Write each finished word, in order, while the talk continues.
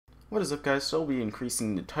What is up, guys? So I'll be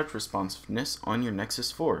increasing the touch responsiveness on your Nexus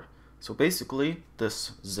 4. So basically,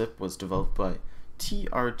 this zip was developed by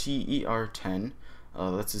TRTER10,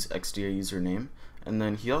 that's his XDA username, and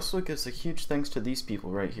then he also gives a huge thanks to these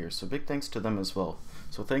people right here, so big thanks to them as well.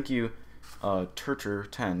 So thank you,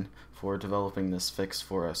 Turcher10, for developing this fix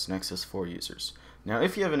for us Nexus 4 users. Now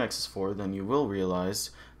if you have a Nexus 4, then you will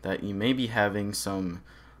realize that you may be having some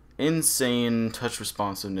insane touch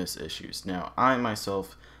responsiveness issues. Now I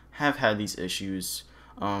myself have had these issues.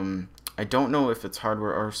 I don't know if it's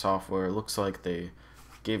hardware or software. It looks like they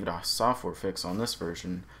gave it a software fix on this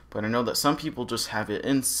version, but I know that some people just have it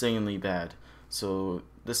insanely bad. So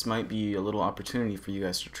this might be a little opportunity for you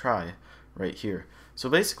guys to try right here. So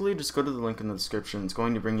basically, just go to the link in the description. It's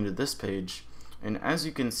going to bring you to this page, and as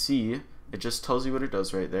you can see, it just tells you what it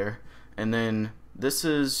does right there. And then this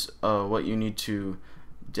is what you need to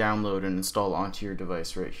download and install onto your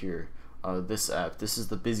device right here. This app. This is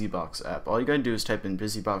the BusyBox app. All you gotta do is type in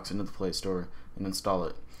BusyBox into the Play Store and install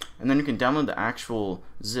it. And then you can download the actual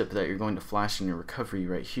zip that you're going to flash in your recovery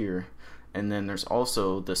right here. And then there's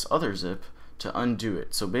also this other zip to undo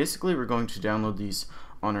it. So basically we're going to download these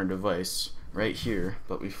on our device right here.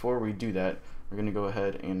 But before we do that, we're going to go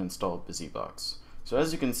ahead and install BusyBox. So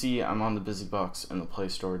as you can see, I'm on the BusyBox in the Play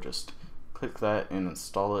Store. Just click that and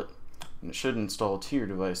install it. And it should install to your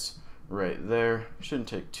device right there. Shouldn't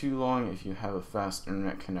take too long if you have a fast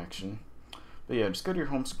internet connection. But yeah, just go to your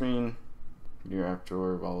home screen, go to your app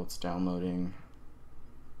drawer while it's downloading.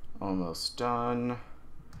 Almost done.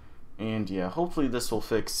 And yeah, hopefully this will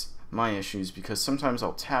fix my issues, because sometimes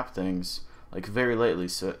I'll tap things like very lightly,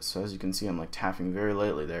 so as you can see I'm like tapping very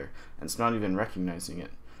lightly there and it's not even recognizing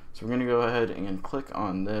it. So we're gonna go ahead and click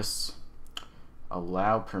on this,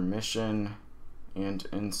 allow permission, and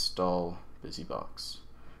install BusyBox.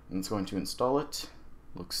 And it's going to install it.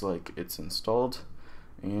 Looks like it's installed,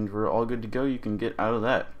 and we're all good to go. You can get out of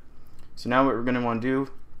that. So now what we're going to want to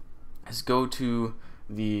do is go to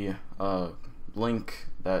the link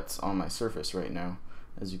that's on my Surface right now.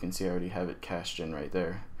 As you can see, I already have it cached in right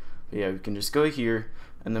there. But yeah, we can just go here,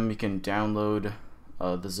 and then we can download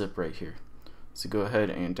the zip right here. So go ahead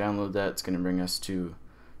and download that. It's going to bring us to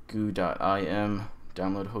goo.im,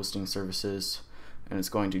 download hosting services, and it's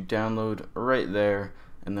going to download right there.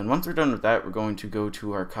 And then once we're done with that, we're going to go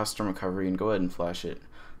to our custom recovery and go ahead and flash it.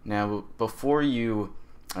 Now, before you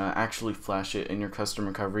actually flash it in your custom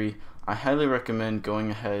recovery, I highly recommend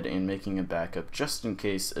going ahead and making a backup, just in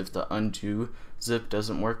case if the undo zip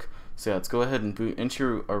doesn't work. So yeah, let's go ahead and boot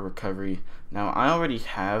into our recovery. Now, I already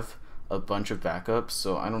have a bunch of backups,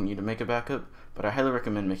 so I don't need to make a backup, but I highly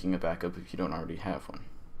recommend making a backup if you don't already have one.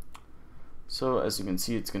 So as you can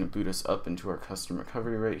see, it's going to boot us up into our custom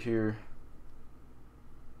recovery right here.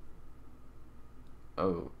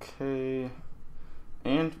 Okay,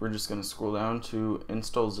 and we're just going to scroll down to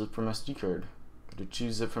install zip from SD card. Go to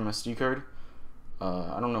choose zip from SD card.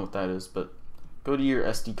 I don't know what that is, but go to your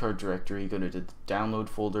SD card directory, go to the download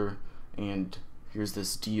folder, and here's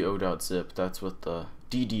this do.zip. That's what the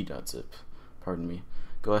dd.zip, pardon me.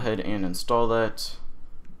 Go ahead and install that.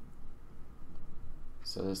 It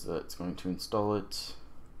says that it's going to install it.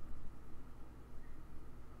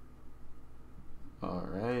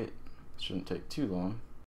 Alright. Shouldn't take too long.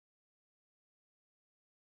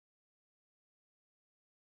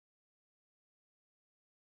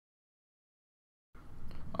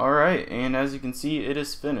 Alright, and as you can see, it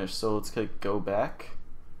is finished. So let's click go back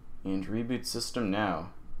and reboot system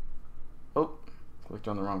now. Oh, clicked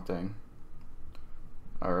on the wrong thing.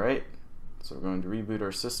 Alright, so we're going to reboot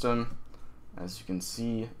our system. As you can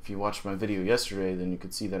see, if you watched my video yesterday, then you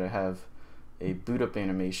could see that I have a boot up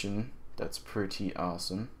animation that's pretty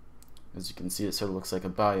awesome. As you can see, it sort of looks like a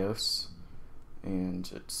BIOS,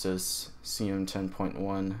 and it says CM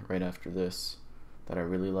 10.1 right after this that I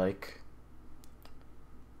really like.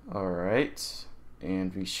 Alright,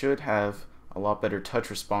 and we should have a lot better touch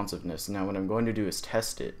responsiveness. Now what I'm going to do is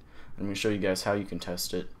test it. I'm going to show you guys how you can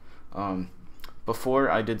test it.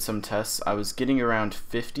 Before I did some tests, I was getting around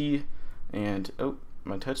 50, and oh,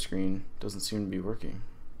 my touchscreen doesn't seem to be working.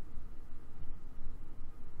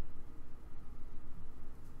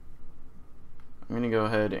 I'm going to go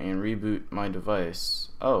ahead and reboot my device.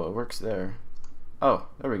 Oh, it works there. Oh,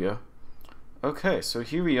 there we go. Okay, so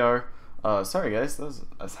here we are. Sorry guys,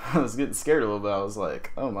 I was getting scared a little bit. I was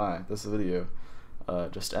like, oh my, this video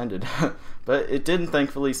just ended. But it didn't,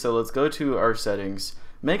 thankfully, so let's go to our settings.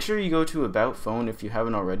 Make sure you go to About Phone if you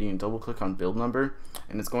haven't already and double click on Build Number,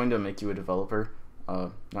 and it's going to make you a developer.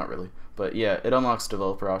 Not really, but yeah, it unlocks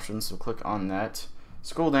developer options, so click on that.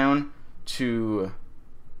 Scroll down to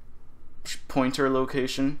pointer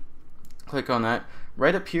location, click on that.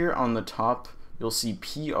 right up here on the top, you'll see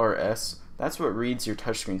PRS. That's what reads your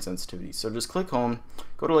touchscreen sensitivity. So just click home,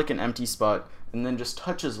 go to like an empty spot, and then just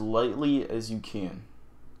touch as lightly as you can.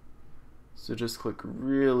 So just click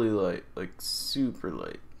really light, like super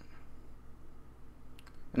light.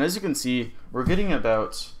 And as you can see, we're getting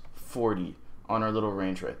about 40 on our little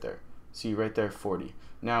range right there. See right there, 40.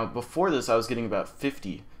 Now before this I was getting about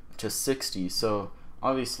 50 to 60, so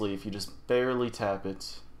obviously if you just barely tap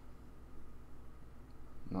it,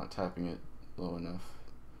 not tapping it low enough,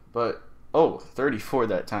 but 34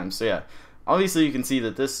 that time. So yeah, obviously you can see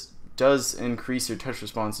that this does increase your touch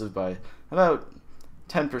responsive by about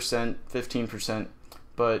 10%, 15%,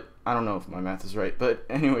 but I don't know if my math is right. But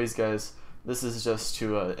anyways guys, this is just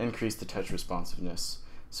to increase the touch responsiveness.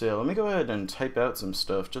 So yeah, let me go ahead and type out some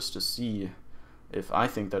stuff just to see if I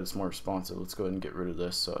think that it's more responsive. Let's go ahead and get rid of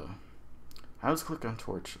this. I always click on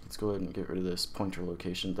torch. Let's go ahead and get rid of this pointer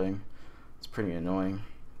location thing. It's pretty annoying.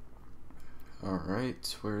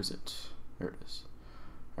 Alright, where is it? There it is.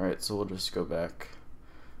 Alright, so we'll just go back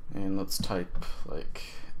and let's type like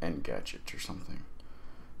Engadget or something.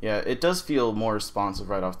 Yeah, it does feel more responsive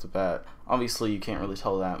right off the bat. Obviously you can't really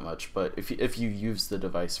tell that much, but if you use the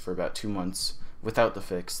device for about 2 months without the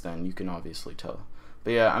fix, then you can obviously tell.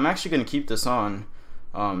 But yeah, I'm actually going to keep this on.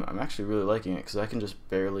 I'm actually really liking it because I can just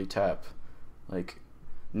barely tap. Like,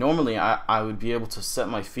 normally I would be able to set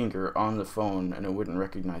my finger on the phone and it wouldn't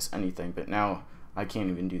recognize anything, but now I can't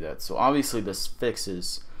even do that. So obviously this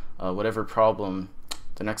fixes whatever problem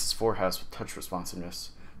the Nexus 4 has with touch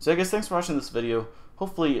responsiveness. So I guess thanks for watching this video.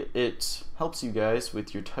 Hopefully it helps you guys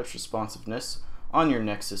with your touch responsiveness on your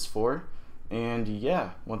Nexus 4. And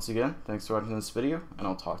yeah, once again, thanks for watching this video, and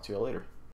I'll talk to you all later.